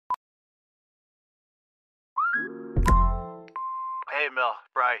Hey, Mel,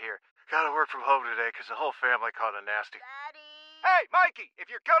 Bri here. Gotta work from home today because the whole family caught a nasty. Daddy! Hey, Mikey, if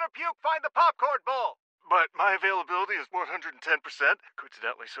you're gonna puke, find the popcorn bowl. But my availability is 110%.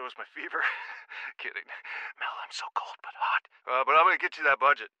 Coincidentally, so is my fever. Kidding. Mel, I'm so cold but hot. But I'm gonna get you that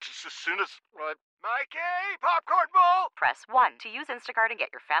budget just as soon as... Mikey, popcorn bowl! Press 1 to use Instacart and get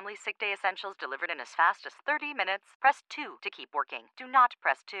your family sick day essentials delivered in as fast as 30 minutes. Press 2 to keep working. Do not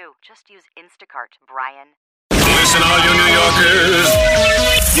press 2. Just use Instacart, Brian. Listen, all you New Yorkers.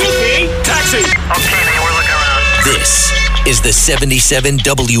 Excuse me. Taxi. Okay, man, we're looking around. This is the 77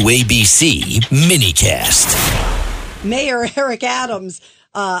 WABC minicast. Mayor Eric Adams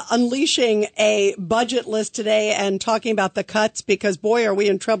unleashing a budget list today and talking about the cuts because, boy, are we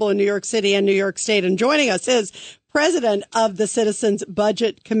in trouble in New York City and New York State. And joining us is President of the Citizens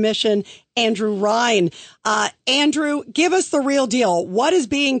Budget Commission, Andrew Rein. Andrew, give us the real deal. What is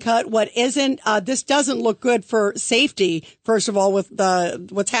being cut? What isn't? This doesn't look good for safety, first of all, with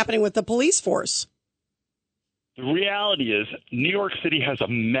what's happening with the police force. The reality is New York City has a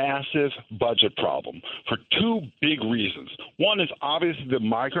massive budget problem for two big reasons. One is obviously the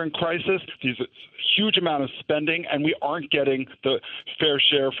migrant crisis. There's a huge amount of spending, and we aren't getting the fair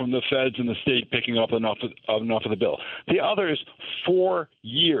share from the feds and the state picking up enough of the bill. The other is 4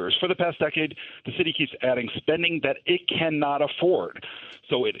 years. For the past decade, the city keeps adding spending that it cannot afford.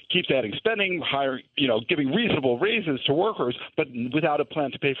 So it keeps adding spending, giving reasonable raises to workers, but without a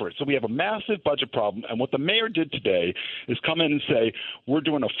plan to pay for it. So we have a massive budget problem. And what the mayor did today is come in and say, we're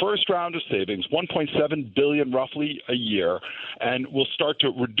doing a first round of savings, $1.7 billion roughly a year, and we'll start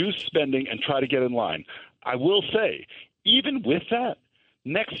to reduce spending and try to get in line. I will say, even with that,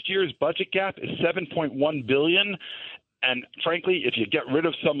 next year's budget gap is $7.1 billion. And frankly, if you get rid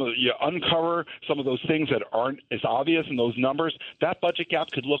of you uncover some of those things that aren't as obvious in those numbers, that budget gap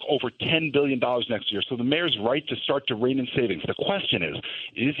could look over $10 billion next year. So the mayor's right to start to rein in savings. The question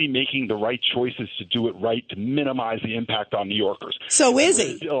is he making the right choices to do it right to minimize the impact on New Yorkers? So is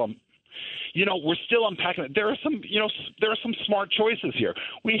he? We're still unpacking it. There are some smart choices here.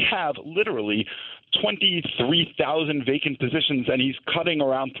 We have literally 23,000 vacant positions, and he's cutting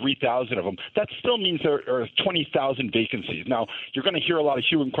around 3,000 of them. That still means there are 20,000 vacancies. Now, you're going to hear a lot of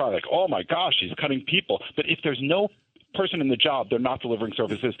hue and cry like, oh, my gosh, he's cutting people. But if there's no person in the job, they're not delivering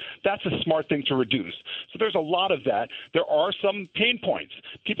services. That's a smart thing to reduce. So there's a lot of that. There are some pain points.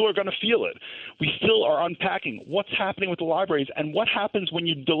 People are going to feel it. We still are unpacking what's happening with the libraries and what happens when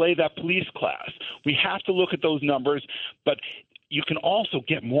you delay that police class. We have to look at those numbers, but you can also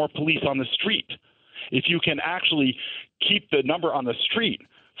get more police on the street. If you can actually keep the number on the street,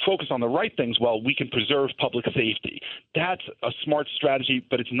 focus on the right things, we can preserve public safety. That's a smart strategy,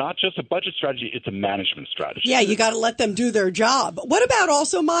 but it's not just a budget strategy, it's a management strategy. Yeah, you got to let them do their job. What about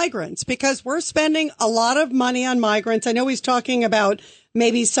also migrants? Because we're spending a lot of money on migrants. I know he's talking about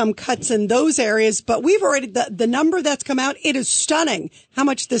maybe some cuts in those areas, but we've already, the number that's come out, it is stunning how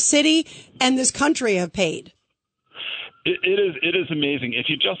much the city and this country have paid. It is amazing. If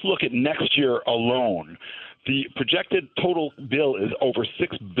you just look at next year alone, the projected total bill is over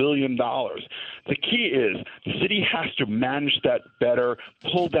 $6 billion. The key is the city has to manage that better,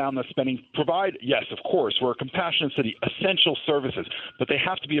 pull down the spending, provide, yes, of course, we're a compassionate city, essential services, but they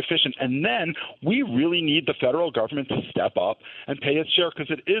have to be efficient. And then we really need the federal government to step up and pay its share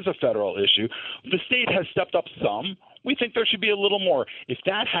because it is a federal issue. The state has stepped up some. We think there should be a little more. If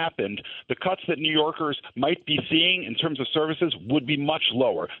that happened, the cuts that New Yorkers might be seeing in terms of services would be much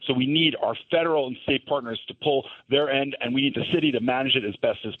lower. So we need our federal and state partners to pull their end, and we need the city to manage it as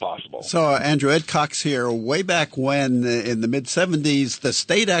best as possible. So, Andrew, Ed Cox here. Way back when, in the mid-'70s, the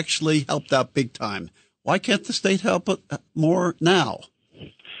state actually helped out big time. Why can't the state help more now?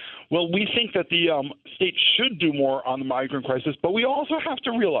 Well, we think that the state should do more on the migrant crisis, but we also have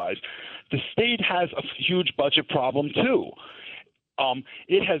to realize the state has a huge budget problem, too.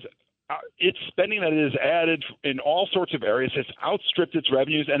 Its spending that it has added in all sorts of areas has outstripped its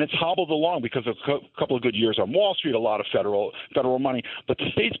revenues, and it's hobbled along because of a couple of good years on Wall Street, a lot of federal money. But the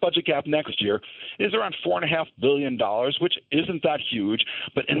state's budget gap next year is around $4.5 billion, which isn't that huge.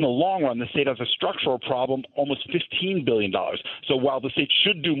 But in the long run, the state has a structural problem, almost $15 billion. So while the state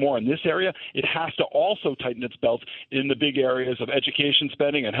should do more in this area, it has to also tighten its belt in the big areas of education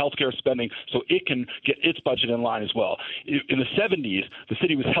spending and healthcare spending so it can get its budget in line as well. In the 70s, the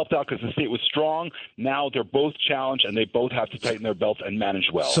city was helped out because the state was strong. Now they're both challenged, and they both have to tighten their belts and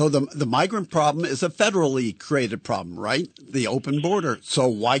manage well. So the migrant problem is a federally created problem, right? The open border. So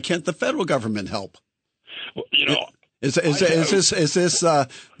why can't the federal government help? Well, is this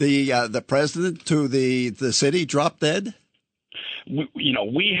the president to the city drop dead?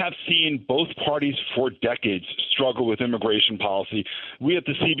 We have seen both parties for decades struggle with immigration policy. We at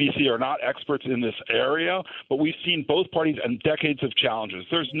the CBC are not experts in this area, but we've seen both parties and decades of challenges.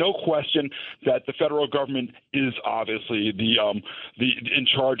 There's no question that the federal government is obviously the in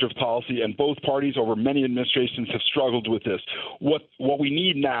charge of policy, and both parties over many administrations have struggled with this. What we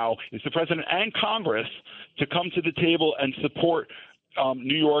need now is the president and Congress to come to the table and support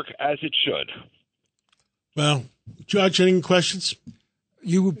New York as it should. Well, Judge, any questions?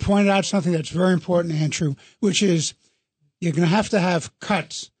 You pointed out something that's very important, Andrew, which is you're going to have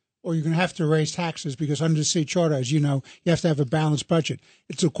cuts or you're going to have to raise taxes because under the state charter, as you know, you have to have a balanced budget.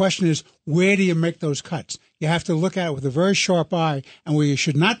 The question is, where do you make those cuts? You have to look at it with a very sharp eye, and where you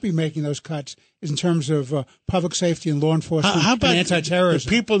should not be making those cuts is in terms of public safety and law enforcement How about and anti-terrorism.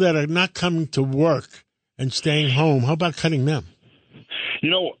 the people that are not coming to work and staying home? How about cutting them? You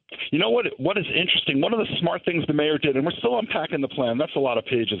know what is interesting? One of the smart things the mayor did, and we're still unpacking the plan. That's a lot of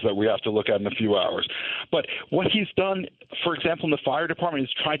pages that we have to look at in a few hours. But what he's done, for example, in the fire department, is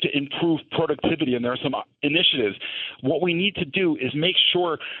tried to improve productivity, and there are some initiatives. What we need to do is make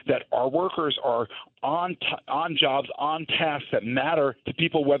sure that our workers are on jobs, on tasks that matter to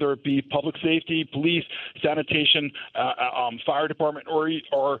people, whether it be public safety, police, sanitation, fire department,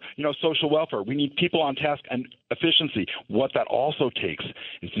 or social welfare. We need people on task and efficiency. What that also takes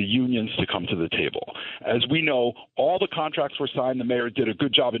is the unions to come to the table. As we know, all the contracts were signed. The mayor did a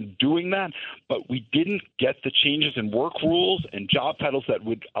good job in doing that, but we didn't get the changes in work rules and job titles that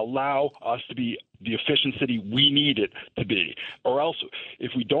would allow us to be the efficient city we need it to be. Or else,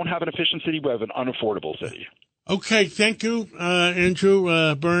 if we don't have an efficient city, we have an unaffordable city. Okay, thank you,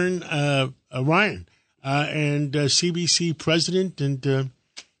 Andrew Byrne, Ryan, and CBC president, and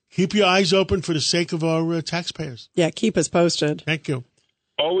keep your eyes open for the sake of our taxpayers. Yeah, keep us posted. Thank you.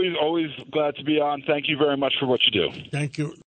 Always glad to be on. Thank you very much for what you do. Thank you.